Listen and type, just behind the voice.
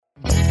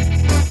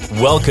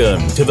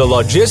Welcome to the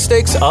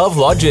Logistics of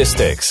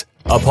Logistics,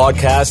 a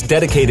podcast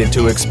dedicated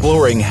to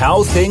exploring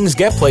how things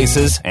get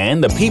places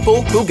and the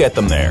people who get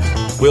them there.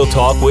 We'll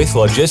talk with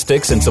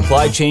logistics and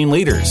supply chain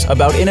leaders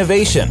about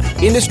innovation,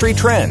 industry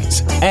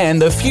trends,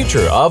 and the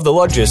future of the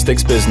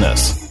logistics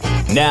business.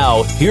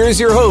 Now, here's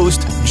your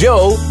host,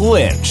 Joe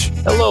Lynch.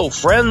 Hello,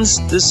 friends.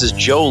 This is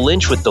Joe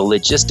Lynch with the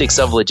Logistics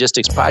of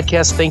Logistics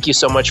podcast. Thank you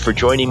so much for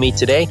joining me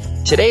today.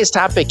 Today's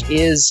topic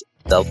is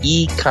the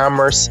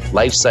e-commerce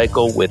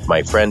lifecycle with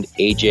my friend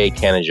AJ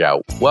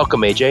Khanijow. Welcome,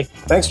 AJ.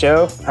 Thanks,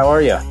 Joe. How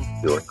are you?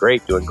 Doing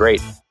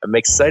great. I'm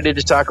excited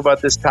to talk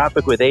about this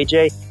topic with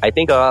AJ. I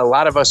think a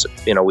lot of us,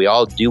 we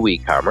all do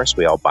e-commerce.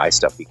 We all buy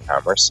stuff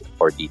e-commerce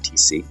or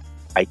DTC.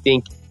 I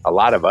think a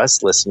lot of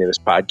us listening to this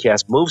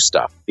podcast move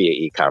stuff via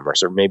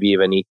e-commerce or maybe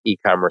even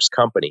e-commerce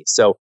companies.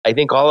 So I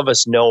think all of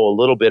us know a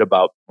little bit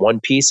about one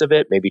piece of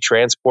it, maybe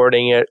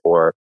transporting it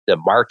or the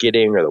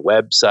marketing or the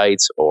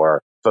websites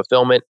or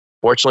fulfillment.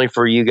 Fortunately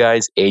for you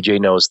guys,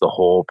 AJ knows the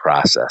whole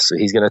process. So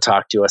he's going to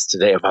talk to us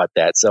today about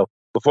that. So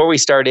before we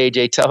start,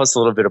 AJ, tell us a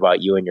little bit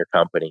about you and your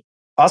company.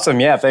 Awesome.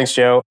 Yeah, thanks,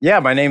 Joe.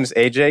 Yeah, my name is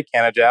AJ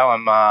Khanijow.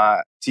 I'm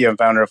CEO and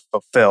founder of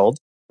Fulfilled.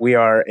 We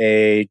are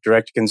a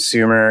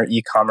direct-to-consumer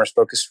e-commerce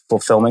focused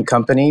fulfillment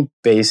company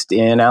based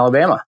in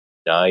Alabama.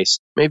 Nice.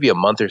 Maybe a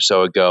month or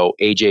so ago,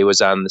 AJ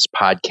was on this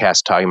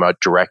podcast talking about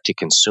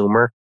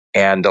direct-to-consumer.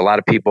 And a lot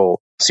of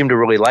people seem to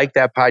really like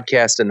that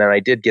podcast. And then I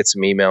did get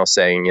some emails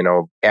saying,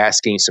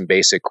 asking some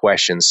basic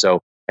questions. So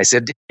I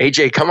said,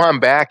 AJ, come on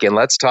back and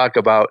let's talk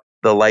about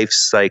the life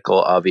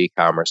cycle of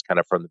e-commerce, kind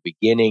of from the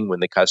beginning when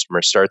the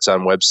customer starts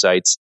on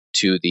websites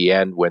to the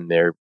end when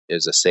there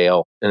is a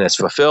sale and it's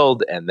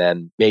fulfilled, and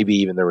then maybe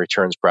even the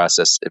returns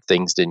process if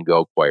things didn't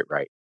go quite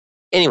right.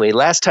 Anyway,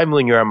 last time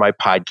when you were on my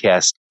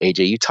podcast,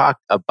 AJ, you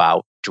talked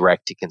about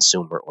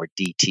direct-to-consumer or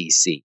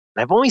DTC.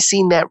 And I've only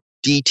seen that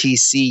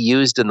DTC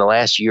used in the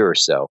last year or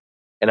so.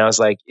 And I was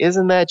like,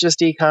 isn't that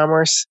just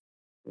e-commerce?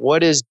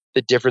 What is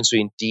the difference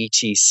between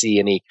DTC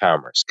and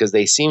e-commerce? Because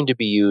they seem to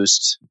be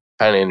used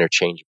kind of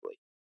interchangeably.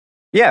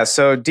 Yeah,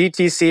 so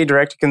DTC,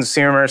 direct to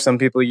consumer, some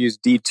people use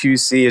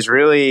D2C, is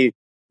really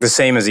the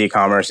same as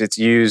e-commerce. It's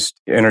used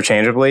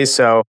interchangeably.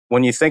 So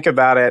when you think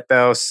about it,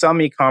 though,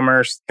 some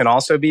e-commerce can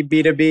also be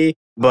B2B,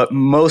 but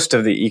most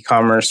of the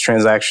e-commerce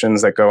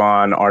transactions that go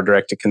on are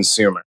direct to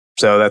consumer.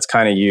 So that's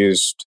kind of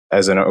used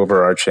as an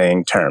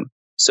overarching term.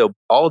 So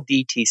all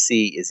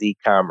DTC is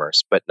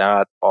e-commerce, but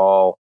not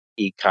all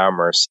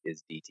e-commerce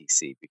is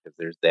DTC because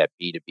there's that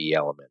B2B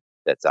element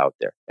that's out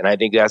there. And I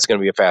think that's going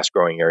to be a fast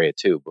growing area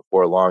too.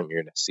 Before long,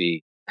 you're going to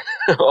see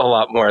a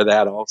lot more of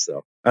that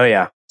also. Oh,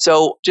 yeah.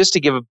 So just to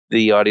give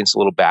the audience a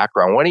little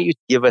background, why don't you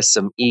give us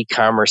some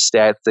e-commerce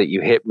stats that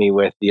you hit me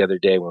with the other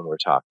day when we were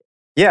talking?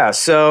 Yeah,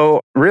 so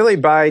really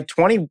by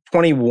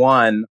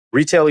 2021,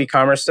 retail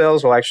e-commerce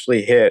sales will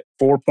actually hit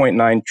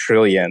 4.9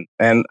 trillion.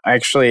 And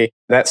actually,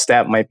 that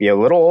stat might be a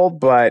little old,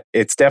 but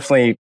it's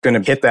definitely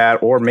going to hit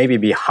that or maybe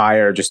be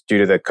higher just due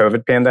to the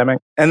COVID pandemic.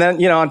 And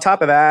then, on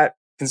top of that,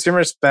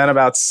 consumers spent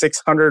about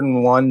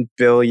 601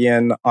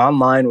 billion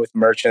online with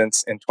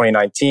merchants in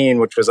 2019,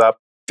 which was up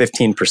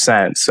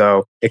 15%.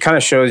 So it kind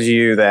of shows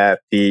you that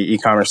the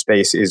e-commerce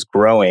space is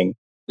growing.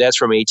 That's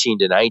from 18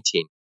 to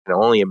 19. I can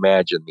only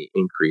imagine the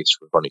increase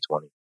for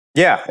 2020.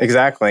 Yeah,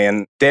 exactly.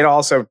 And data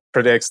also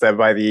predicts that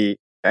by the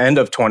end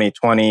of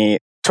 2020,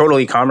 total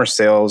e-commerce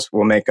sales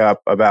will make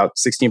up about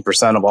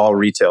 16% of all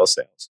retail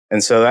sales.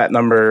 And so that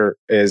number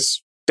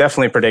is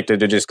definitely predicted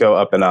to just go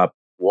up and up.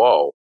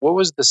 Whoa. What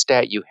was the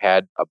stat you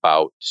had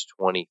about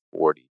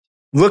 2040?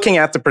 Looking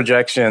at the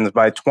projections,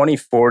 by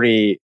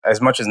 2040, as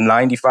much as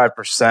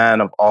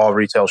 95% of all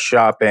retail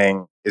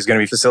shopping is going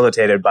to be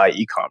facilitated by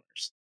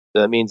e-commerce.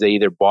 So that means they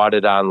either bought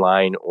it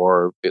online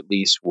or at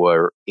least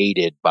were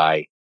aided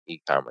by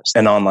e-commerce.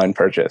 An online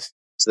purchase.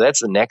 So that's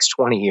the next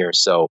 20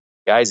 years. So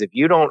guys, if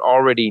you don't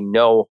already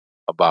know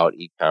about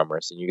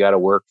e-commerce and you got to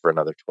work for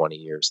another 20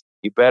 years,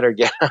 you better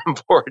get on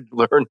board,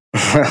 learn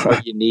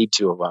what you need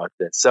to about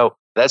this. So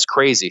that's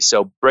crazy.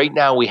 So right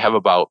now we have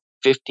about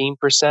 15%,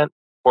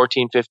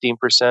 14,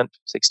 15%,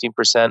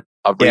 16%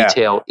 of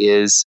retail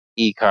is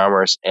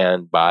e-commerce.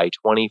 And by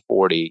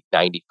 2040,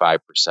 95%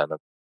 of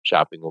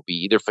shopping will be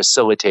either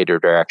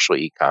facilitated or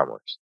actually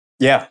e-commerce.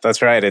 Yeah,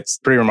 that's right. It's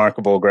pretty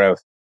remarkable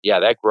growth. Yeah,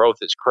 that growth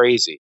is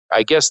crazy.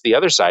 I guess the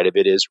other side of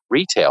it is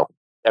retail.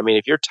 I mean,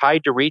 if you're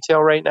tied to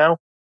retail right now,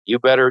 you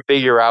better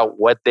figure out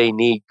what they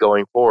need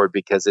going forward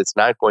because it's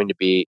not going to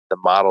be the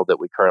model that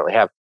we currently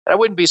have. And I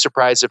wouldn't be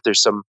surprised if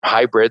there's some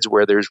hybrids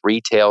where there's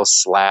retail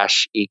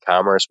 /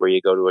 e-commerce where you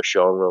go to a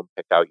showroom,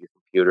 pick out your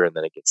computer, and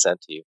then it gets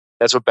sent to you.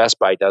 That's what Best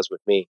Buy does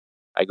with me.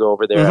 I go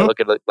over there, I look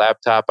at the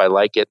laptop, I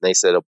like it, and they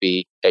said it'll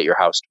be at your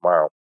house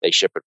tomorrow. They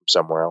ship it from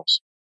somewhere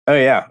else. Oh,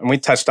 yeah. And we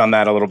touched on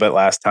that a little bit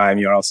last time.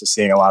 You're also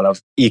seeing a lot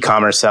of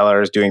e-commerce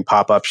sellers doing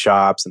pop-up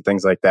shops and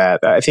things like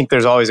that. I think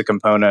there's always a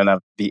component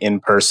of the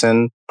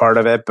in-person part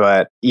of it,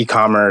 but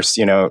e-commerce,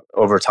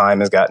 over time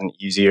has gotten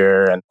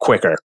easier and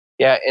quicker.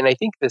 Yeah, and I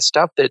think the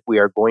stuff that we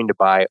are going to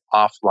buy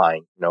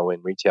offline,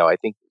 in retail, I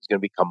think is going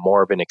to become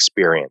more of an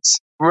experience.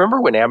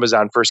 Remember when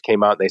Amazon first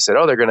came out and they said,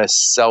 oh, they're going to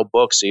sell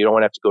books so you don't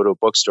want to have to go to a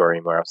bookstore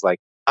anymore? I was like,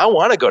 I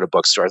want to go to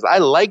bookstores. I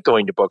like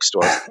going to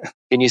bookstores.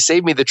 Can you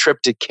save me the trip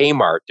to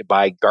Kmart to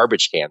buy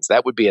garbage cans?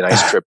 That would be a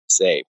nice trip to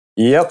save.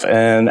 Yep.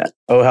 And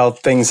oh, how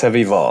things have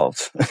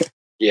evolved.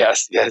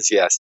 Yes.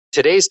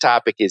 Today's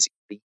topic is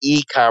the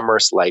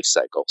e-commerce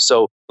lifecycle.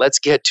 So let's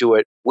get to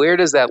it. Where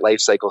does that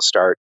lifecycle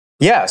start?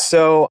 Yeah.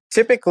 So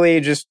typically,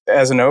 just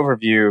as an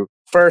overview,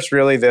 first,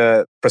 really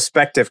the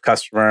prospective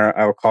customer,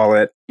 I will call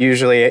it,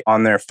 usually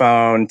on their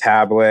phone,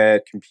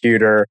 tablet,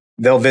 computer,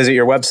 they'll visit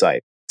your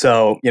website.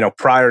 So,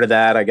 prior to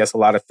that, I guess a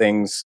lot of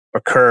things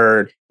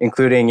occurred,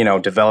 including,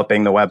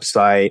 developing the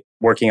website,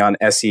 working on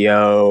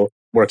SEO,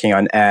 working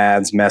on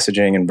ads,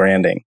 messaging, and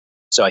branding.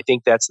 So I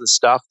think that's the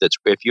stuff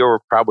if you're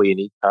probably an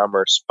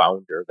e-commerce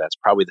founder, that's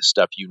probably the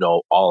stuff you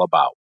know all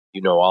about.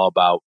 You know all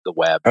about the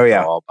web. Oh, yeah.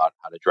 You know all about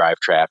how to drive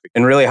traffic.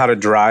 And really how to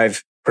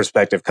drive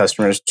prospective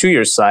customers to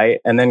your site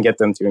and then get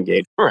them to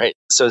engage. Right.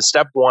 So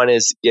step one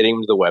is getting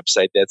them to the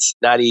website. That's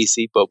not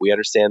easy, but we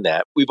understand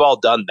that. We've all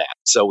done that.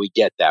 So we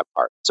get that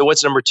part. So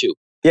what's number two?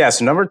 Yeah.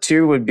 So number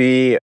two would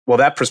be,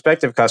 that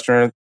prospective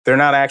customer, they're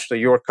not actually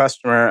your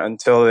customer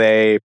until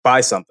they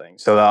buy something.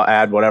 So they'll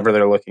add whatever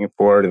they're looking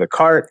for to the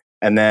cart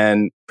and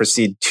then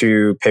proceed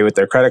to pay with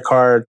their credit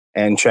card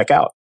and check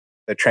out.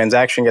 The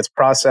transaction gets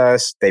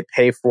processed. They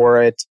pay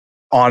for it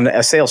on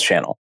a sales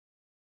channel.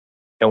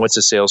 And what's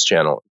a sales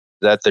channel?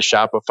 Is that the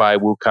Shopify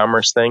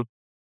WooCommerce thing?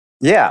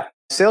 Yeah.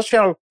 Sales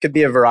channel could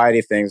be a variety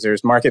of things.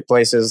 There's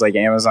marketplaces like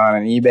Amazon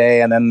and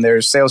eBay, and then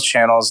there's sales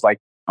channels like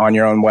on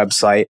your own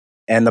website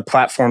and the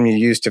platform you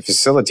use to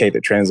facilitate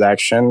the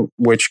transaction,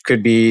 which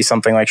could be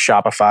something like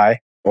Shopify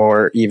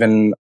or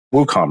even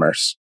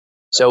WooCommerce.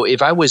 So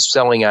if I was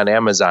selling on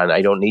Amazon,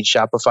 I don't need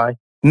Shopify?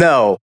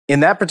 No.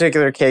 In that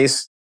particular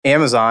case,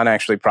 Amazon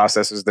actually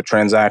processes the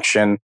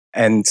transaction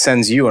and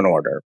sends you an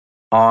order.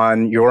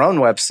 On your own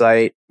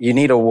website, you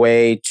need a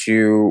way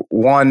to,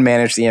 one,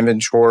 manage the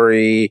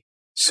inventory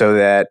so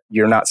that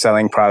you're not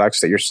selling products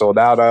that you're sold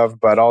out of,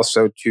 but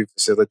also to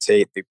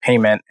facilitate the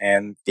payment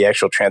and the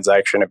actual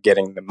transaction of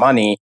getting the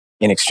money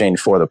in exchange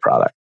for the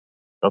product.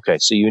 Okay,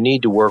 so you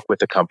need to work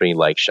with a company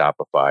like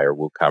Shopify or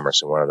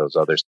WooCommerce or one of those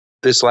others.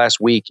 This last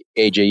week,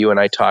 AJ, you and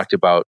I talked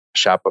about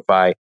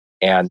Shopify,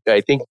 and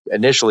I think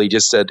initially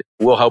just said,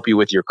 we'll help you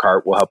with your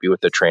cart, we'll help you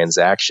with the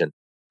transaction.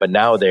 But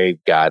now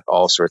they've got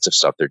all sorts of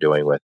stuff they're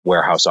doing with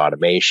warehouse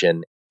automation.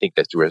 I think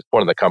that's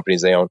one of the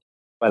companies they own.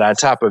 But on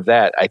top of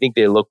that, I think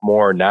they look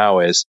more now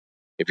as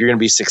if you're going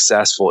to be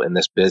successful in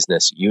this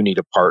business, you need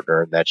a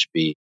partner, and that should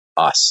be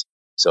us.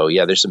 So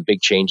yeah, there's some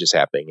big changes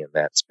happening in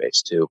that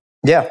space too.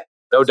 Yeah.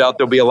 No doubt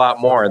there'll be a lot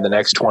more in the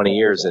next 20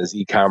 years as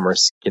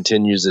e-commerce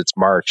continues its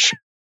march.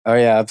 Oh,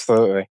 yeah,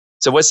 absolutely.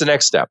 So what's the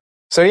next step?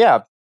 So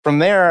yeah, from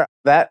there,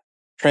 that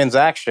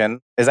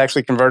transaction is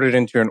actually converted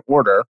into an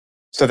order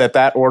so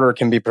that order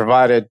can be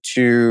provided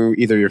to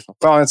either your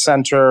fulfillment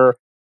center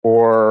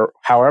or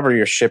however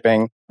you're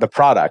shipping the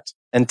product.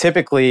 And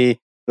typically,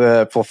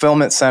 the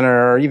fulfillment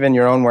center or even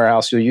your own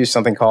warehouse, you'll use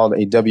something called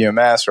a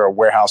WMS or a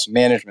warehouse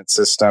management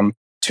system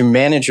to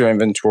manage your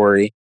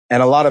inventory.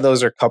 And a lot of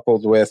those are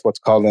coupled with what's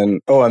called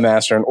an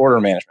OMS or an order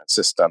management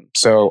system.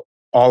 So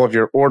all of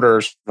your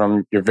orders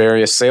from your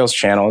various sales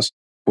channels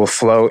will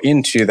flow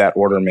into that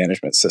order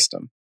management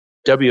system.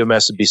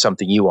 WMS would be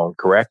something you own,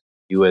 correct?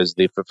 You as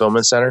the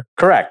fulfillment center?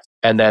 Correct.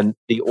 And then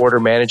the order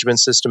management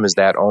system, is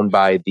that owned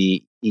by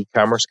the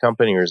e-commerce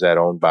company or is that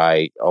owned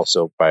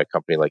also by a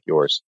company like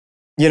yours?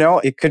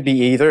 It could be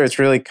either. It's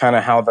really kind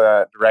of how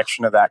the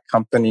direction of that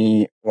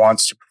company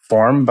wants to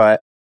perform.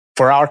 But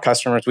for our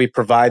customers, we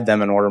provide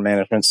them an order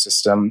management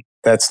system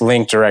that's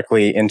linked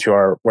directly into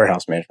our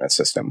warehouse management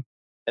system.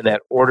 And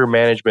that order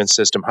management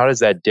system, how does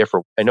that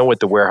differ? I know with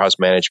the warehouse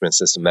management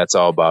system, that's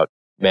all about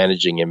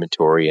managing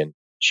inventory and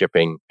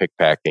shipping, pick,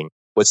 packing.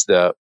 What's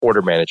the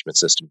order management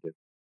system do?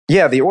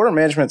 Yeah, the order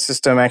management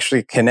system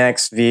actually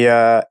connects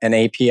via an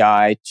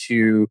API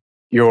to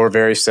your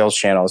various sales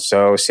channels.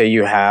 So say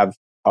you have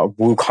a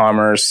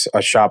WooCommerce, a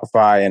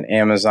Shopify, an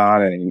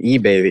Amazon, and an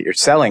eBay that you're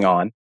selling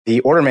on. The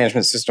order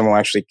management system will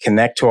actually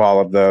connect to all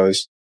of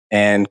those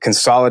and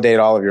consolidate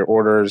all of your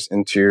orders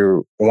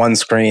into one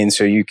screen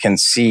so you can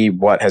see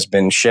what has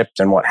been shipped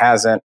and what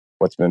hasn't,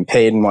 what's been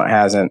paid and what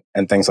hasn't,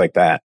 and things like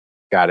that.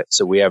 Got it.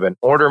 So we have an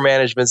order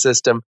management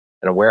system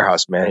and a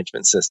warehouse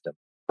management system.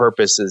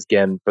 Purpose is,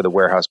 again, for the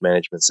warehouse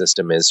management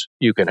system is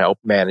you can help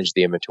manage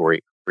the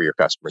inventory for your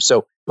customers.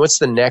 So what's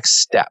the next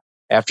step?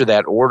 After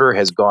that order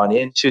has gone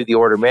into the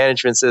order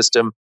management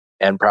system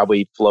and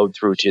probably flowed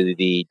through to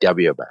the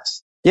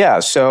WMS. Yeah.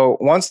 So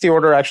once the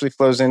order actually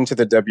flows into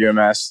the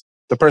WMS,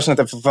 the person at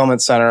the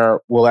fulfillment center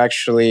will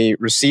actually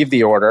receive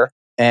the order,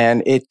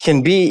 and it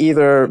can be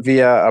either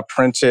via a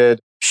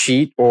printed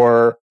sheet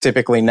or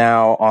typically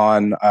now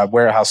on a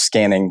warehouse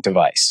scanning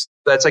device.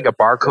 That's like a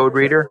barcode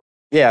reader?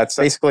 Yeah, it's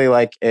basically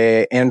like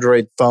an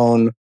Android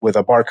phone with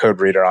a barcode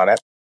reader on it.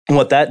 And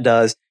what that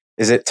does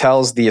is it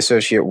tells the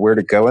associate where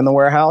to go in the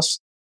warehouse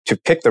to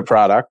pick the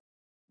product.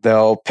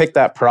 They'll pick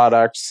that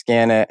product,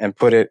 scan it, and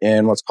put it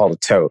in what's called a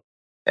tote.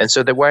 And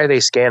so why are they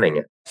scanning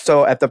it?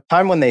 So at the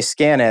time when they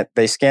scan it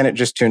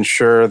just to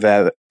ensure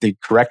that the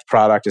correct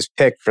product is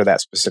picked for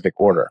that specific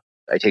order.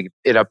 I take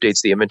it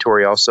updates the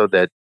inventory also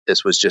that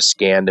this was just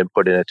scanned and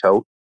put in a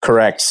tote?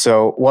 Correct.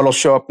 So what'll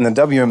show up in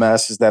the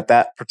WMS is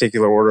that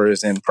particular order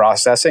is in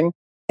processing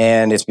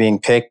and it's being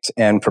picked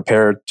and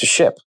prepared to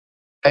ship.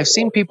 I've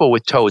seen people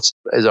with totes,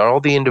 as all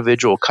the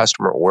individual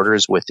customer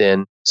orders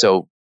within,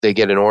 so they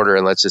get an order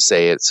and let's just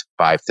say it's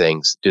 5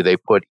 things. Do they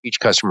put each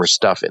customer's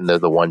stuff in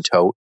the one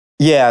tote?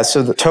 Yeah,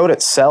 so the tote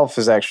itself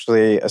is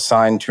actually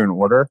assigned to an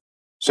order.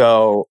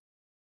 So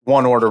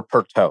one order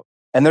per tote.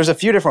 And there's a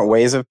few different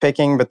ways of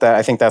picking, but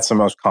I think that's the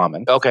most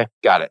common. Okay,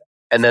 got it.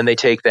 And then they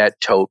take that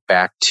tote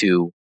back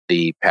to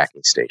the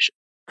packing station.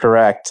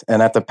 Correct.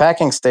 And at the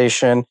packing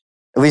station,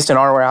 at least in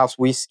our warehouse,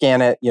 we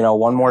scan it,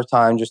 one more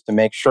time just to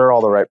make sure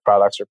all the right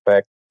products are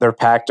picked. They're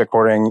packed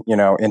according,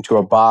 into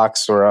a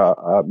box or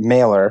a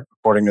mailer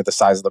according to the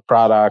size of the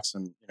products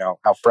and,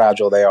 how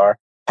fragile they are.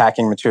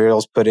 Packing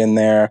materials put in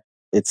there,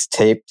 it's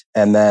taped.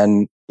 And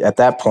then at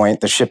that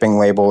point, the shipping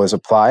label is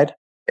applied.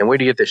 And where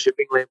do you get the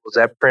shipping label? Is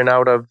that print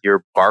out of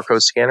your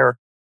barcode scanner?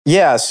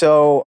 Yeah.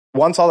 So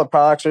once all the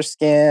products are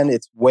scanned,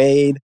 it's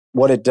weighed.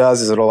 What it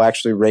does is it'll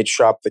actually rate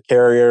shop the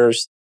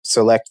carriers,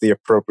 select the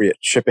appropriate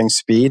shipping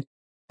speed,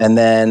 and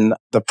then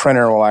the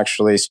printer will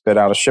actually spit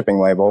out a shipping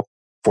label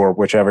for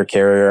whichever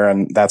carrier,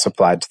 and that's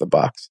applied to the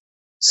box.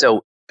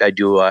 So I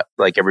do,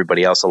 like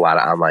everybody else, a lot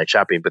of online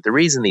shopping, but the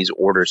reason these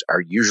orders are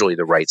usually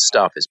the right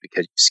stuff is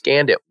because you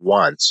scanned it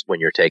once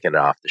when you're taking it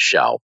off the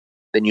shelf,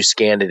 then you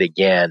scanned it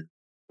again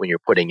when you're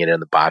putting it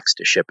in the box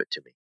to ship it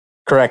to me.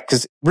 Correct,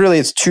 because really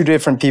it's 2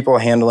 different people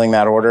handling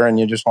that order, and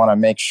you just want to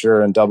make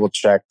sure and double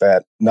check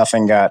that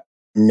nothing got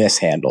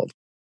mishandled.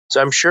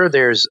 So I'm sure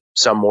there's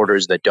some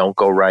orders that don't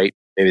go right.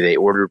 Maybe they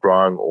ordered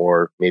wrong,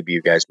 or maybe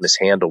you guys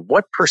mishandled.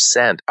 What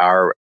 %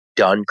 are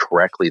done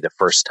correctly the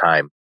first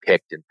time,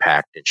 picked and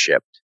packed and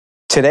shipped?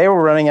 Today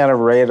we're running at a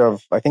rate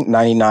of, I think,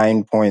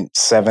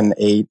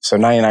 99.78, so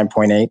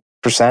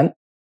 99.8%.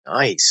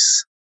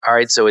 Nice. All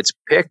right, so it's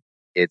picked,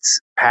 it's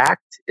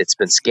packed, it's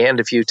been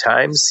scanned a few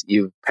times,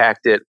 you've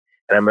packed it,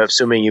 and I'm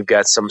assuming you've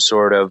got some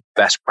sort of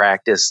best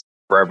practice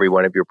for every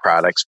one of your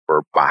products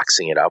for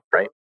boxing it up,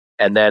 right?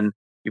 And then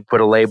you put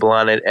a label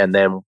on it, and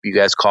then you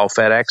guys call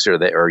FedEx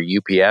or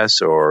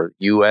UPS or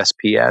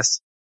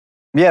USPS?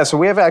 Yeah, so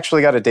we have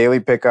actually got a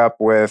daily pickup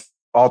with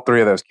all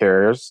 3 of those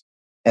carriers.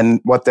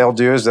 And what they'll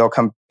do is they'll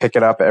come pick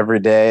it up every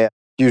day,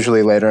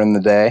 usually later in the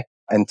day,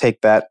 and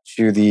take that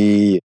to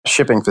the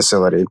shipping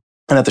facility.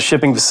 And at the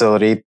shipping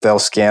facility, they'll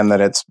scan that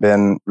it's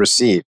been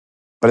received.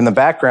 But in the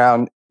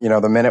background,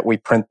 the minute we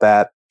print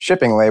that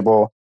shipping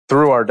label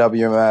through our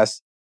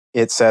WMS,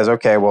 it says,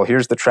 okay, well,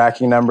 here's the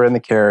tracking number in the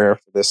carrier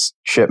for this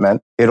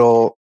shipment.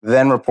 It'll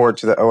then report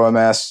to the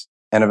OMS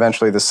and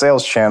eventually the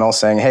sales channel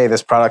saying, hey,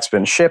 this product's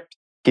been shipped.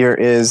 Here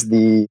is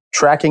the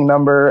tracking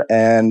number,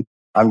 and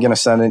I'm going to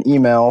send an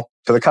email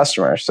to the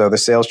customer. So the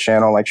sales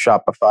channel, like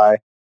Shopify,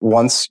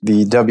 once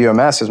the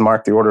WMS has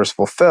marked the order as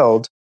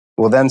fulfilled,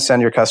 will then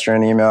send your customer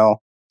an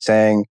email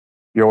saying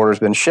your order's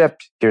been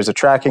shipped. Here's a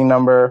tracking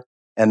number.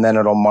 And then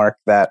it'll mark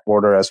that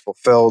order as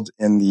fulfilled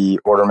in the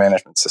order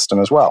management system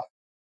as well.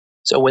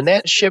 So when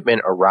that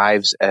shipment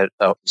arrives at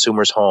a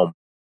consumer's home,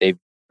 they've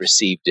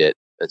received it.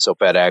 And so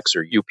FedEx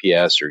or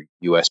UPS or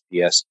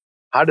USPS,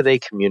 how do they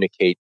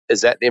communicate?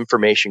 Does that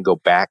information go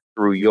back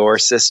through your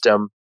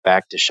system,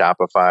 back to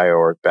Shopify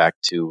or back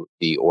to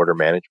the order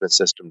management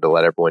system to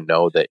let everyone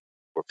know that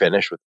we're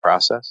finished with the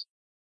process?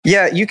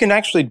 Yeah, you can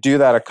actually do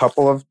that a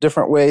couple of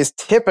different ways.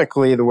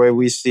 Typically, the way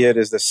we see it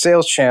is the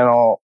sales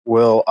channel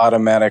will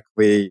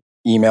automatically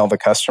email the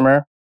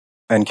customer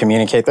and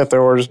communicate that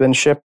their order's been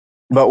shipped.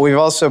 But we've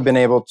also been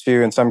able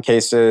to, in some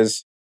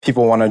cases,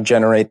 people want to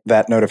generate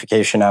that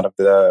notification out of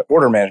the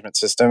order management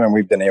system, and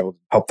we've been able to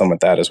help them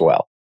with that as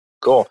well.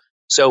 Cool.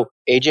 So,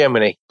 AJ, I'm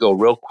going to go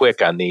real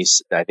quick on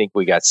these. I think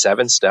we got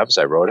 7 steps.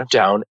 I wrote them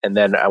down. And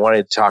then I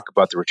wanted to talk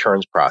about the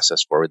returns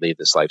process before we leave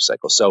this life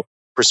cycle. So,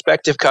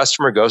 prospective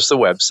customer goes to the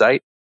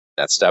website.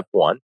 That's step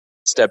 1.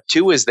 Step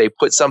 2 is they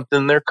put something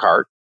in their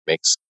cart.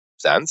 Makes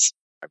sense.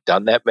 I've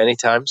done that many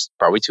times,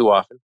 probably too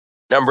often.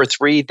 Number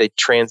 3, the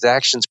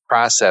transactions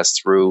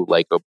processed through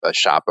like a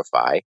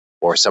Shopify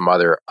or some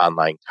other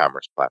online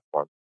commerce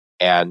platform.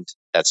 And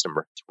that's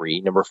number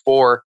 3. Number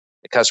 4,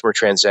 the customer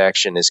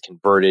transaction is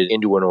converted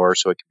into an order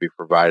so it can be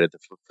provided at the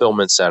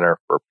fulfillment center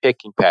for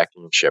picking,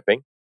 packing, and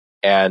shipping.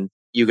 And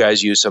you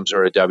guys use some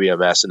sort of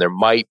WMS, and there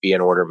might be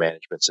an order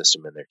management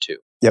system in there too.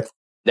 Yep.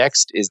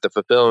 Next is the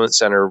fulfillment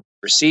center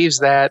receives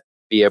that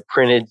via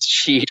printed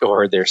sheet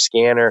or their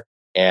scanner,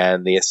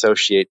 and the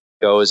associate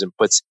goes and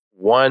puts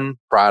 1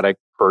 product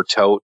per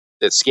tote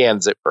that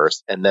scans it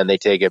first, and then they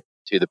take it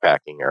to the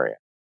packing area.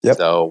 Yep.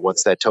 So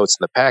once that tote's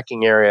in the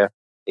packing area,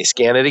 they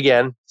scan it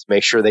again to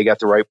make sure they got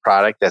the right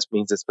product. That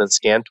means it's been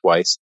scanned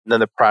twice. And then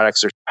the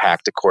products are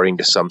packed according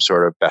to some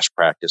sort of best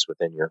practice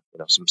within your,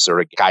 some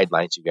sort of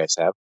guidelines you guys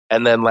have.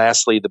 And then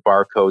lastly, the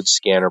barcode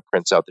scanner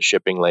prints out the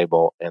shipping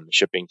label, and the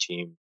shipping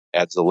team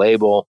adds the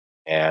label,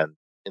 and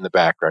in the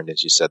background,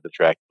 as you said, the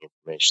tracking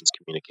information is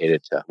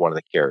communicated to one of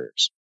the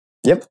carriers.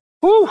 Yep.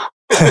 Woo!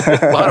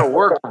 A lot of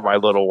work for my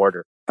little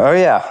order. Oh,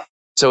 yeah.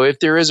 So if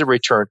there is a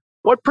return,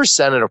 what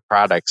percentage of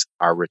products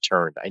are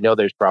returned? I know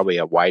there's probably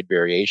a wide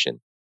variation,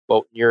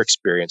 but in your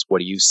experience, what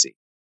do you see?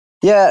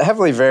 Yeah, it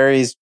heavily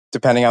varies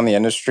depending on the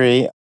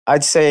industry.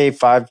 I'd say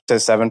 5 to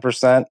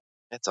 7%.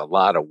 That's a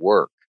lot of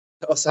work.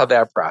 Tell us how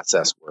that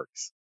process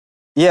works.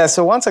 Yeah,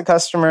 so once a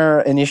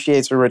customer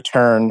initiates a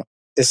return,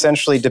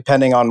 essentially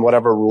depending on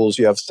whatever rules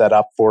you have set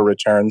up for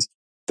returns,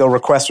 they'll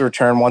request a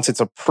return. Once it's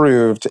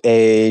approved,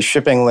 a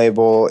shipping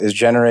label is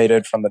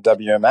generated from the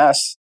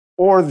WMS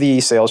or the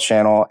sales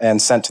channel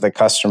and sent to the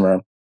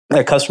customer.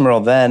 The customer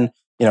will then,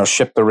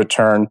 ship the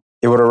return.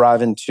 It would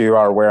arrive into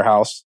our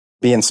warehouse,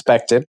 be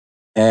inspected,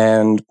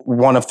 and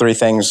one of three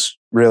things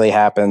really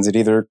happens. It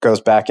either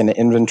goes back into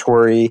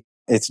inventory,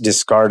 it's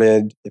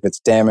discarded if it's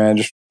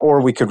damaged,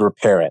 or we could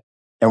repair it.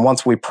 And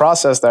once we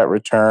process that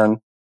return,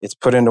 it's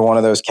put into one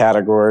of those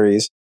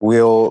categories.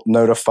 We'll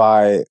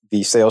notify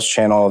the sales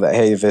channel that,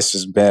 hey, this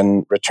has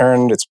been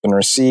returned, it's been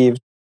received,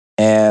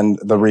 and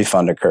the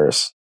refund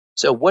occurs.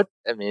 So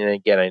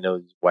again, I know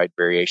there's wide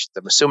variations.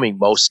 I'm assuming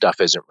most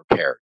stuff isn't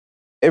repaired.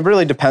 It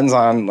really depends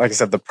on, like I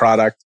said, the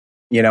product.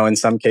 In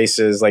some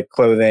cases, like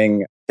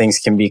clothing, things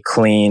can be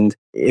cleaned.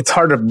 It's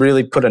hard to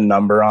really put a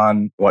number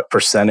on what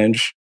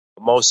percentage.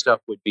 Most stuff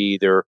would be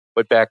either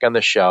put back on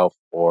the shelf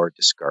or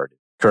discarded.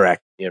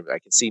 Correct. I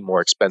can see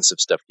more expensive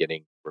stuff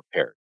getting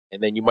repaired.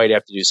 And then you might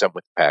have to do something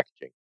with the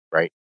packaging,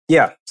 right?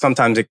 Yeah,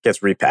 sometimes it gets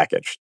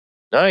repackaged.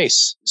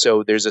 Nice.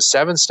 So there's a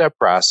 7-step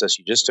process.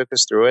 You just took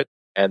us through it.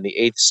 And the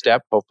 8th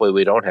step, hopefully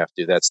we don't have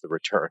to, that's the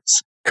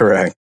returns.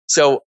 Correct.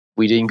 So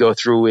we didn't go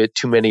through it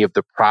too many of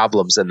the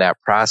problems in that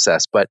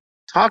process, but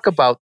talk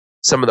about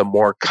some of the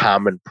more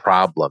common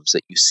problems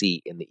that you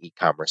see in the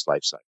e-commerce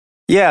lifecycle.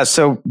 Yeah,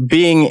 so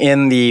being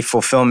in the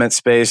fulfillment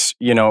space,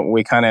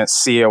 we kind of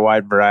see a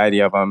wide variety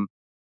of them.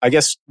 I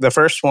guess the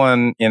first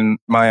one in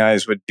my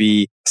eyes would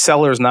be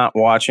sellers not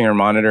watching or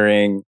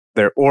monitoring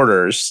their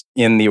orders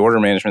in the order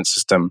management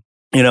system.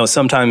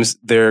 Sometimes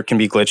there can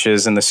be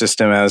glitches in the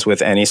system, as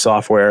with any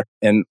software,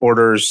 and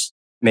orders,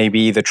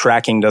 maybe the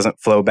tracking doesn't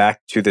flow back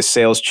to the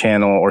sales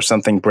channel or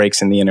something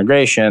breaks in the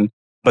integration,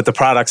 but the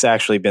product's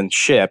actually been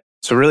shipped.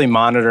 So really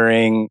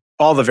monitoring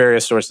all the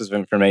various sources of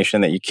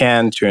information that you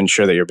can to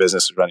ensure that your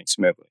business is running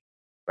smoothly.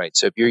 Right.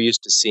 So if you're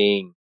used to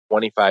seeing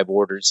 25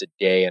 orders a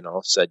day and all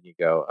of a sudden you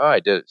go, oh,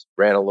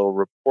 ran a little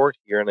report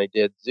here and I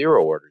did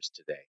 0 orders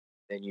today.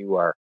 Then you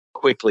are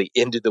quickly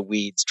into the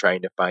weeds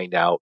trying to find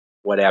out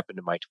what happened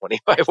to my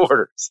 25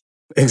 orders.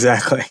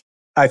 Exactly.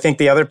 I think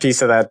the other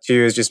piece of that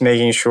too is just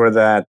making sure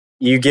that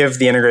you give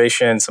the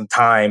integration some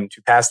time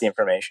to pass the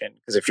information.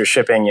 Because if you're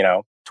shipping,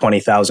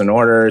 20,000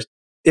 orders,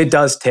 it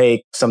does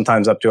take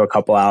sometimes up to a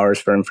couple hours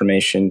for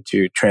information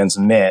to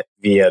transmit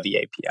via the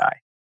API.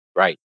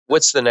 Right.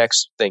 What's the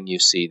next thing you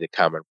see, the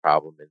common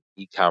problem in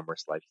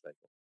e-commerce lifecycle?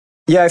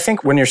 Yeah, I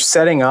think when you're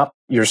setting up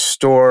your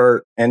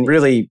store and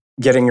really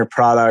getting your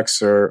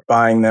products or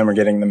buying them or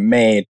getting them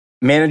made,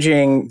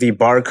 managing the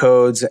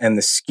barcodes and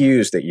the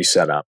SKUs that you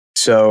set up.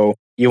 So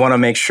you want to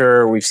make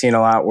sure, we've seen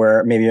a lot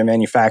where maybe a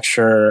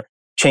manufacturer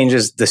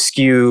changes the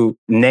SKU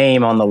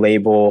name on the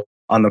label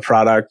on the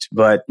product,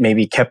 but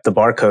maybe kept the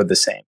barcode the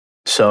same.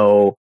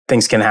 So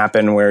things can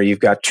happen where you've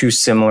got 2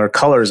 similar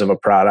colors of a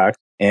product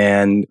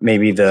and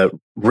maybe the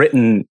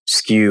written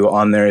SKU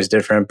on there is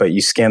different, but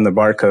you scan the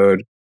barcode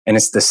and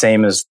it's the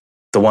same as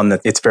the one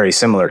that it's very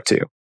similar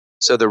to.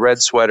 So the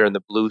red sweater and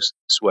the blue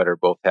sweater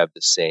both have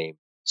the same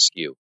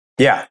SKU.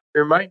 Yeah.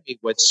 Remind me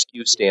what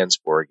SKU stands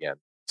for again.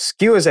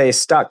 SKU is a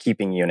stock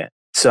keeping unit.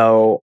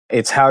 So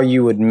it's how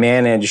you would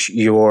manage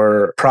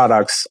your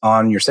products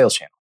on your sales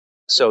channel.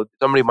 So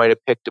somebody might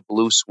have picked a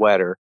blue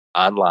sweater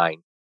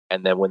online,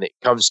 and then when it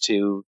comes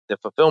to the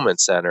fulfillment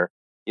center,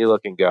 you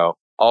look and go,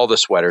 all the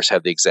sweaters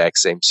have the exact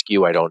same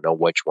SKU. I don't know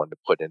which one to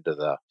put into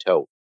the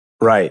tote.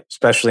 Right.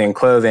 Especially in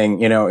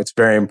clothing, it's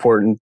very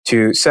important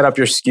to set up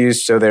your SKUs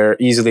so they're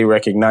easily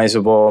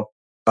recognizable.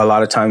 A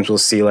lot of times we'll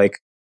see like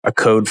a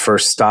code for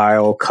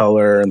style,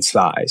 color, and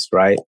size,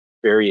 right?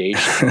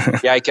 Variation.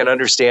 Yeah, I can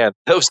understand.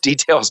 Those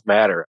details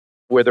matter.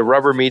 Where the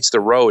rubber meets the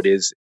road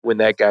is when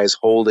that guy's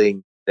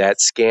holding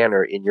that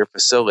scanner in your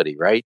facility,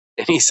 right?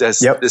 And he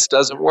says, Yep. This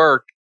doesn't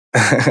work.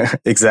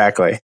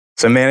 Exactly.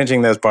 So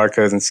managing those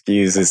barcodes and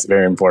SKUs is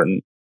very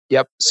important.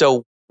 Yep.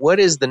 So what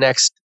is the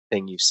next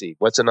thing you see?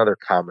 What's another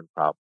common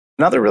problem?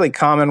 Another really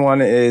common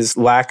one is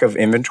lack of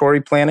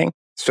inventory planning.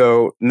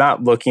 So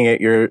not looking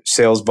at your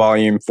sales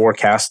volume,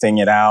 forecasting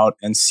it out,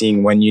 and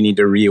seeing when you need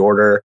to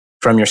reorder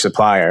from your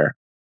supplier.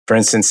 For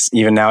instance,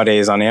 even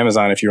nowadays on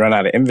Amazon, if you run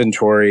out of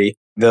inventory,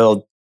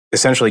 they'll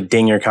essentially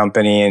ding your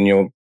company and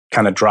you'll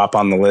kind of drop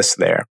on the list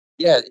there.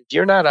 Yeah, if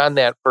you're not on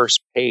that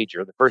first page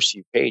or the first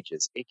few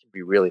pages, it can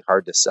be really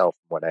hard to sell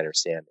from what I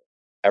understand.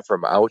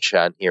 Ephraim Ouch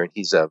on here, and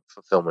he's a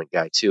fulfillment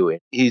guy too. And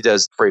he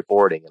does freight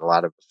forwarding and a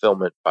lot of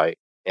fulfillment by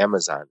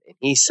Amazon. And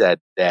he said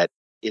that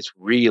it's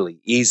really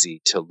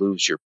easy to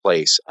lose your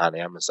place on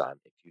Amazon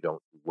if you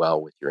don't do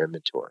well with your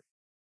inventory.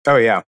 Oh,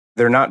 yeah.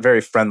 They're not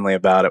very friendly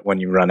about it when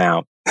you run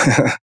out.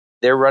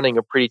 They're running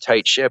a pretty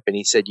tight ship. And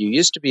he said, you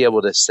used to be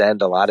able to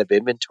send a lot of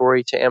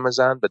inventory to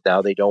Amazon, but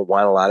now they don't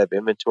want a lot of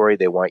inventory.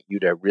 They want you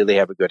to really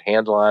have a good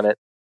handle on it.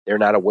 They're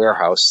not a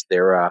warehouse.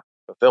 They're a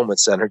fulfillment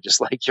center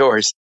just like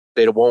yours.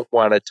 They won't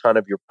want a ton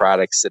of your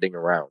product sitting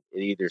around.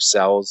 It either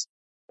sells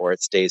or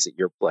it stays at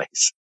your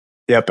place.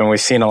 Yep. And we've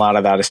seen a lot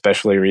of that,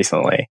 especially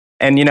recently.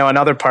 And,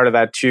 another part of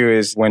that too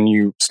is when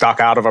you stock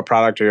out of a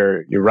product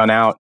or you run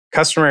out,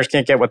 customers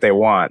can't get what they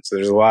want. So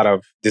there's a lot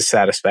of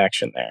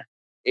dissatisfaction there.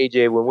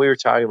 AJ, when we were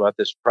talking about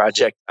this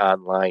project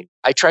online,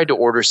 I tried to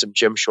order some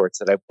gym shorts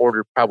that I've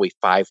ordered probably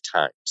 5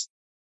 times.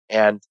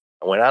 And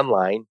I went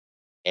online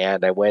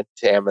and I went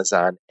to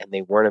Amazon and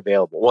they weren't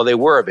available. Well, they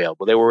were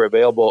available. They were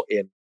available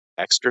in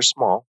extra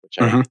small, which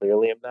I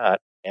clearly am not,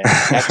 and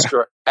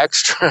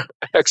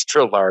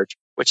extra large,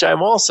 which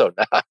I'm also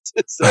not.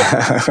 So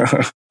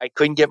I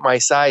couldn't get my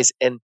size.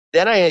 And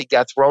then I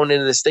got thrown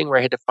into this thing where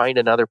I had to find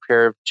another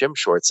pair of gym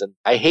shorts. And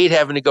I hate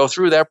having to go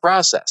through that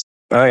process.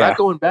 Oh, yeah. I'm not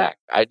going back.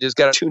 I just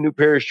got 2 new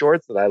pair of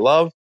shorts that I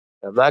love.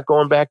 I'm not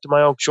going back to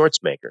my own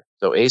shorts maker.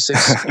 So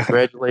ASICS,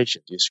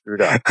 congratulations, you screwed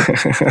up.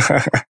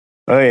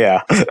 Oh,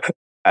 yeah.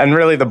 And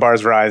really the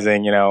bar's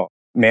rising,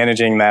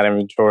 managing that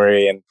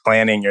inventory and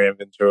planning your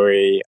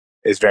inventory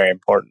is very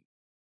important.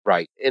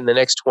 Right. In the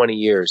next 20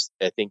 years,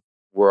 I think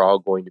we're all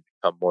going to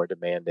become more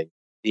demanding.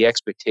 The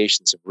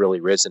expectations have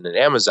really risen, and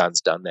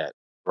Amazon's done that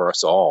for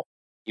us all,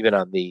 even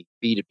on the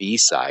B2B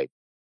side.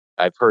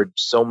 I've heard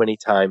so many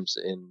times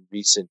in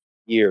recent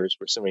years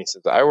where somebody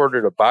says, I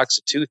ordered a box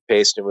of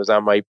toothpaste and it was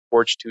on my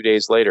porch 2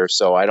 days later,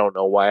 so I don't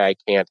know why I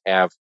can't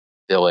have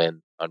fill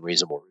in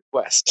unreasonable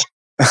request.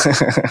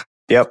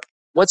 Yep.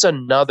 What's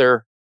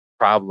another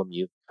problem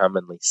you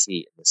commonly see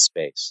in this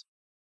space?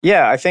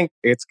 Yeah, I think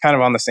it's kind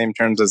of on the same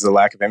terms as the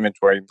lack of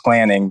inventory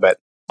planning, but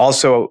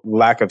also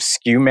lack of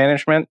SKU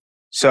management.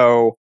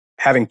 So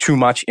having too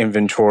much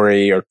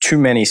inventory or too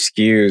many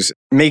SKUs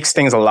makes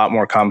things a lot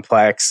more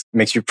complex,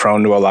 makes you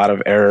prone to a lot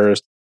of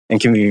errors, and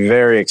can be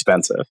very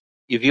expensive.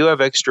 If you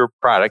have extra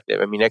product,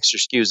 extra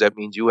SKUs, that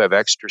means you have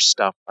extra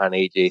stuff on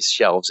AJ's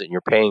shelves and you're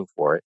paying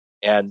for it.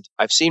 And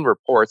I've seen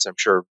reports, I'm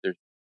sure they're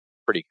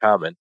pretty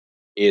common,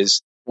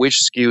 is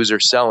which SKUs are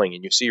selling.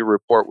 And you see a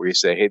report where you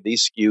say, hey,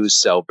 these SKUs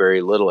sell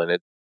very little. And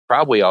it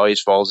probably always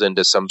falls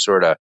into some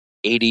sort of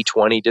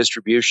 80-20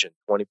 distribution.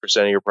 20%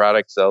 of your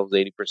product sells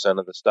 80%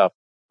 of the stuff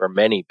for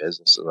many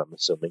businesses, I'm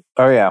assuming.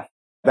 Oh, yeah.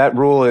 That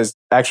rule is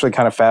actually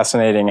kind of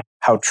fascinating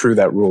how true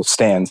that rule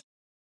stands.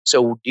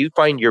 So do you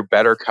find your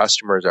better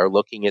customers are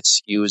looking at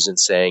SKUs and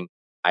saying,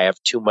 I have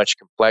too much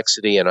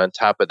complexity, and on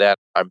top of that,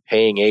 I'm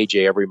paying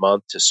AJ every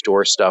month to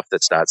store stuff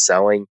that's not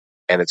selling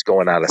and it's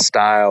going out of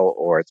style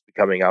or it's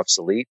becoming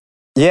obsolete?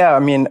 Yeah,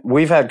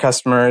 we've had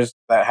customers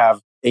that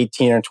have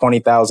 18 or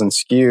 20,000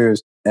 SKUs,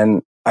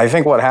 and I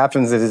think what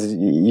happens is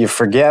you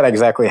forget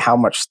exactly how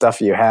much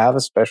stuff you have,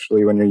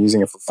 especially when you're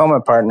using a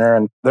fulfillment partner,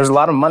 and there's a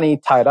lot of money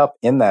tied up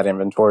in that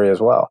inventory as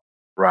well.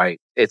 Right.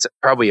 It's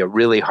probably a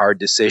really hard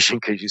decision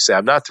because you say,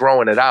 I'm not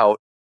throwing it out.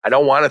 I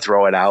don't want to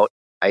throw it out.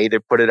 I either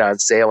put it on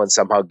sale and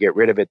somehow get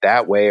rid of it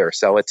that way or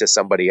sell it to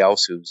somebody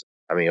else who's,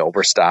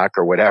 overstock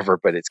or whatever.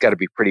 But it's got to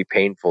be pretty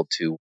painful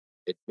to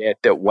admit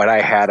that what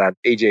I had on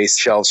AJ's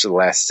shelves for the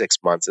last 6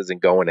 months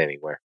isn't going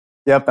anywhere.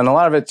 Yep. And a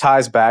lot of it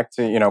ties back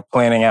to,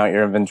 planning out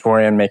your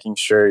inventory and making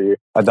sure you're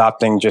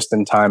adopting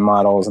just-in-time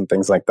models and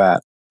things like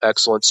that.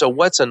 Excellent. So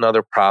what's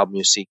another problem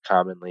you see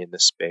commonly in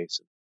this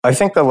space? I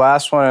think the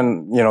last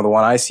one, the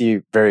one I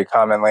see very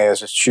commonly is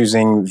just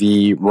choosing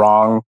the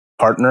wrong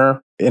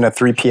partner in a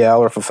 3PL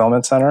or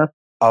fulfillment center.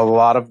 A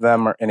lot of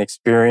them are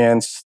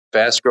inexperienced.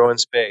 Fast growing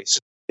space.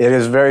 It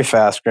is very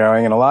fast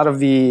growing. And a lot of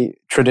the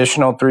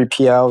traditional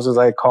 3PLs, as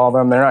I call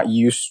them, they're not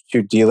used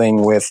to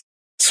dealing with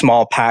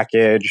small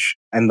package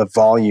and the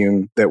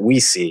volume that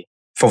we see.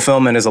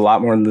 Fulfillment is a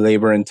lot more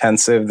labor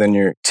intensive than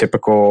your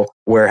typical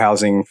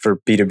warehousing for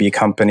B2B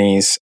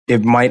companies.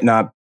 It might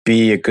not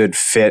be a good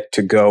fit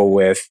to go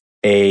with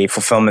a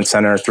fulfillment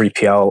center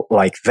 3PL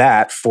like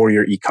that for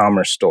your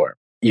e-commerce store.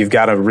 You've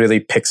got to really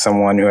pick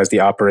someone who has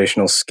the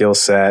operational skill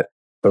set,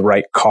 the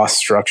right cost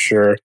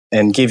structure,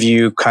 and give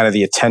you kind of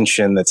the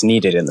attention that's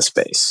needed in the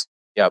space.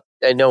 Yep.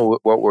 I know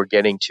what we're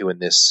getting to in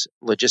this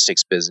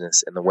logistics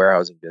business and the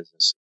warehousing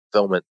business,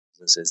 fulfillment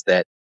business, is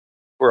that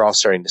we're all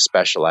starting to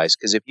specialize,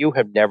 because if you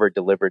have never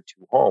delivered to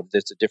homes,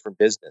 it's a different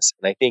business.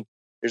 And I think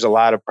there's a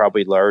lot of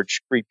probably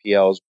large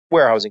 3PLs,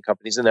 warehousing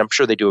companies, and I'm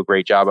sure they do a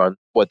great job on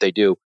what they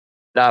do.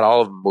 Not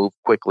all of them move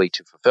quickly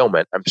to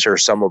fulfillment. I'm sure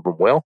some of them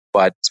will,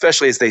 but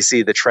especially as they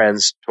see the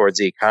trends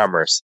towards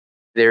e-commerce,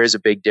 there is a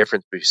big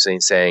difference between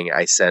saying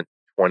I sent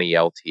 20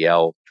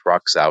 LTL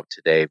trucks out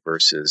today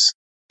versus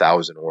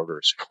 1,000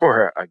 orders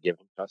for a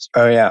given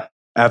customer. Oh, yeah.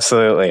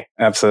 Absolutely.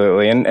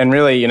 Absolutely. And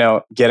really,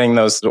 getting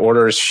those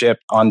orders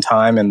shipped on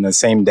time in the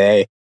same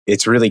day,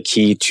 it's really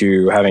key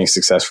to having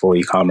successful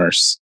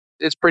e-commerce.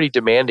 It's pretty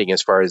demanding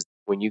as far as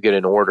when you get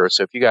an order.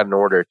 So if you got an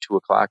order at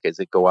 2:00, does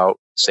it go out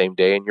the same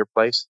day in your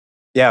place?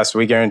 Yeah, so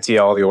we guarantee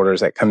all the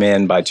orders that come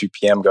in by 2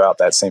 p.m. go out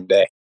that same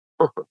day.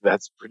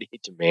 That's pretty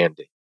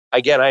demanding.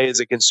 Again, I, as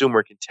a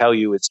consumer, can tell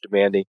you it's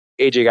demanding.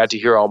 AJ got to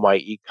hear all my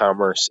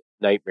e-commerce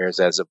nightmares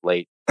as of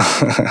late.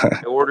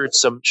 I ordered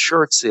some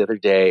shirts the other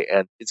day,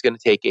 and it's going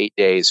to take 8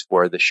 days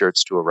for the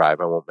shirts to arrive.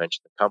 I won't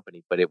mention the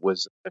company, but it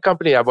was a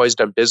company I've always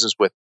done business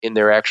with in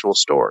their actual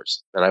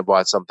stores. And I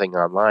bought something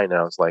online, and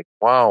I was like,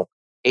 wow,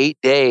 8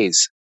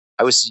 days.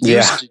 I was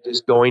used to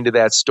just going to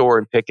that store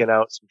and picking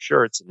out some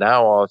shirts. And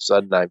now all of a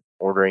sudden I'm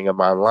ordering them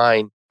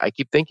online. I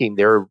keep thinking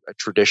they're a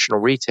traditional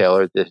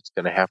retailer that's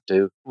going to have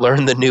to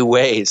learn the new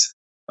ways.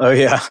 Oh,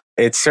 yeah.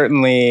 It's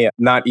certainly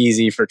not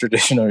easy for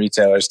traditional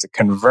retailers to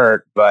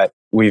convert, but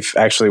we've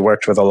actually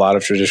worked with a lot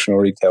of traditional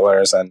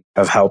retailers and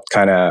have helped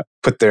kind of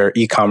put their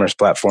e-commerce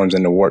platforms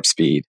into warp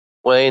speed.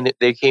 Well, and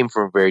they came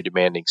from a very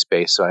demanding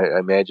space, so I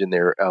imagine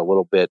they're a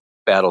little bit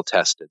battle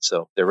tested,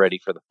 so they're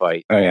ready for the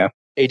fight. Oh, yeah.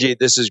 AJ,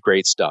 this is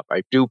great stuff.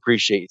 I do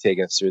appreciate you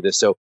taking us through this.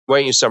 So why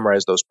don't you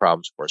summarize those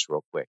problems for us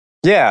real quick?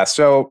 Yeah.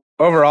 So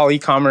overall,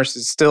 e-commerce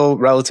is still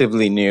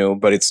relatively new,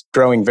 but it's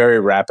growing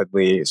very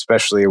rapidly,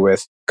 especially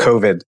with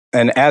COVID.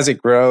 And as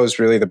it grows,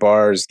 really the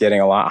bar is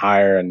getting a lot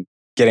higher and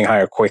getting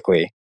higher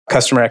quickly.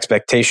 Customer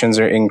expectations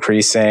are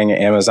increasing.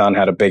 Amazon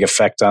had a big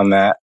effect on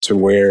that to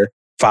where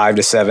 5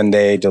 to 7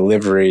 day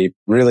delivery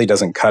really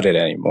doesn't cut it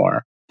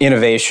anymore.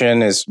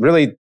 Innovation is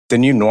really the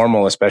new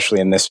normal,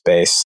 especially in this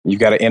space. You've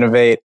got to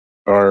innovate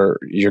or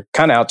you're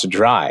kind of out to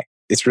dry.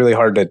 It's really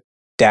hard to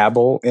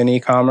dabble in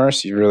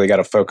e-commerce. You really got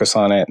to focus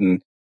on it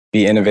and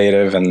be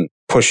innovative and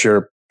push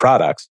your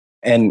products.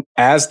 And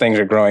as things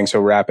are growing so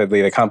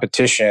rapidly, the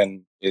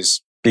competition is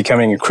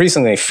becoming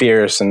increasingly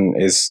fierce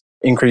and is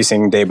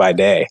increasing day by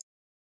day.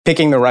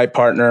 Picking the right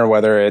partner,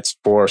 whether it's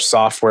for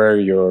software,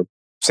 your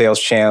sales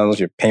channels,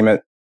 your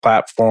payment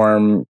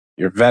platform,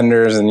 your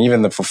vendors, and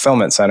even the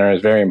fulfillment center is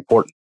very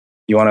important.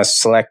 You want to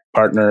select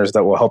partners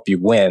that will help you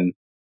win,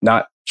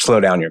 not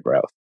slow down your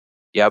growth.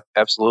 Yep,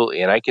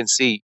 absolutely. And I can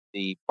see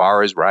the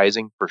bar is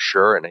rising for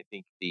sure. And I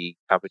think the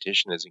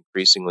competition is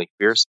increasingly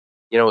fierce.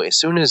 You know, as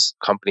soon as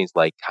companies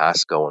like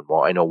Costco and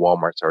I know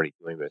Walmart's already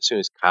doing, but as soon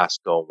as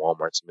Costco and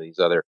Walmart, some of these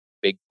other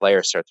big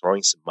players start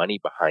throwing some money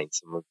behind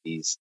some of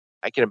these,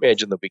 I can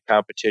imagine there'll be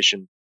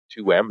competition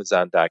to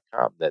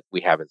Amazon.com that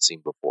we haven't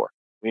seen before.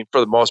 I mean, for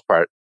the most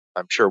part,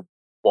 I'm sure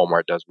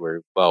Walmart does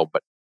very well,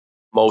 but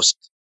most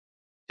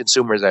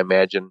consumers, I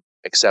imagine,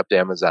 accept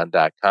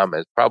Amazon.com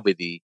as probably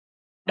the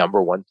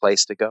number one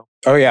place to go.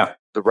 Oh, yeah.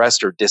 The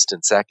rest are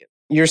distant second.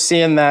 You're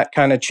seeing that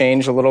kind of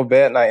change a little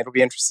bit, and it'll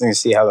be interesting to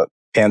see how that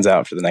pans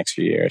out for the next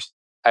few years.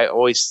 I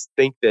always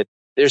think that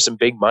there's some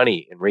big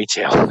money in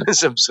retail.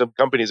 some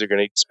companies are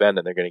going to spend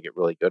and they're going to get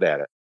really good at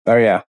it. Oh,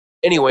 yeah.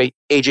 Anyway,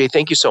 AJ,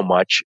 thank you so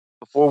much.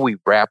 Before we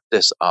wrap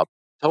this up,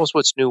 tell us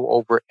what's new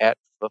over at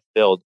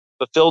Fulfilled.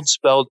 Fulfilled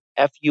spelled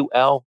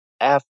Fulfyld.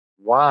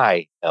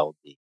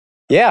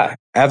 Yeah,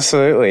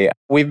 absolutely.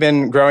 We've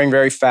been growing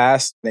very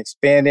fast and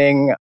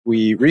expanding.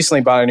 We recently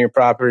bought a new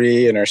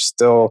property and are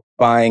still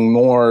buying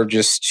more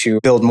just to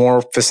build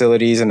more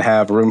facilities and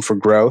have room for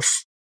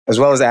growth, as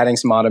well as adding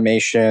some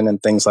automation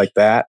and things like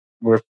that.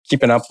 We're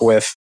keeping up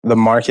with the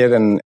market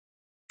and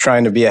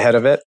trying to be ahead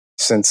of it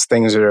since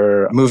things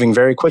are moving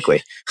very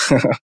quickly.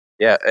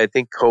 Yeah, I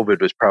think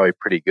COVID was probably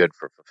pretty good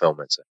for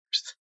fulfillment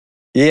centers.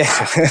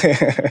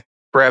 Yeah.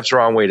 Perhaps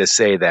wrong way to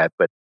say that,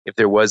 but if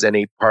there was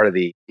any part of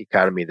the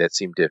economy that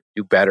seemed to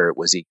do better, it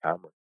was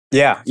e-commerce.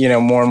 Yeah,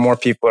 more and more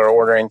people are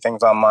ordering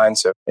things online,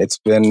 so it's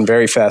been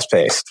very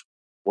fast-paced.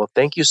 Well,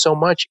 thank you so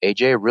much,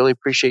 AJ. I really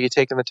appreciate you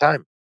taking the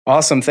time.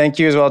 Awesome. Thank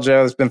you as well,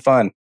 Joe. It's been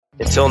fun.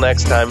 Until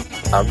next time,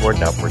 onward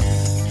and upward.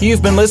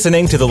 You've been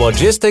listening to the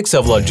Logistics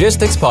of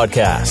Logistics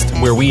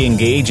podcast, where we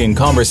engage in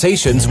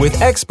conversations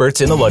with experts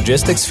in the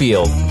logistics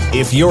field.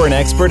 If you're an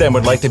expert and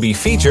would like to be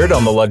featured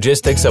on the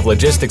Logistics of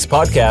Logistics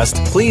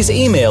podcast, please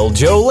email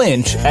Joe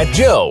Lynch at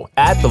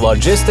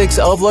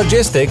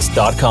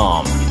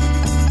joe@thelogisticsoflogistics.com.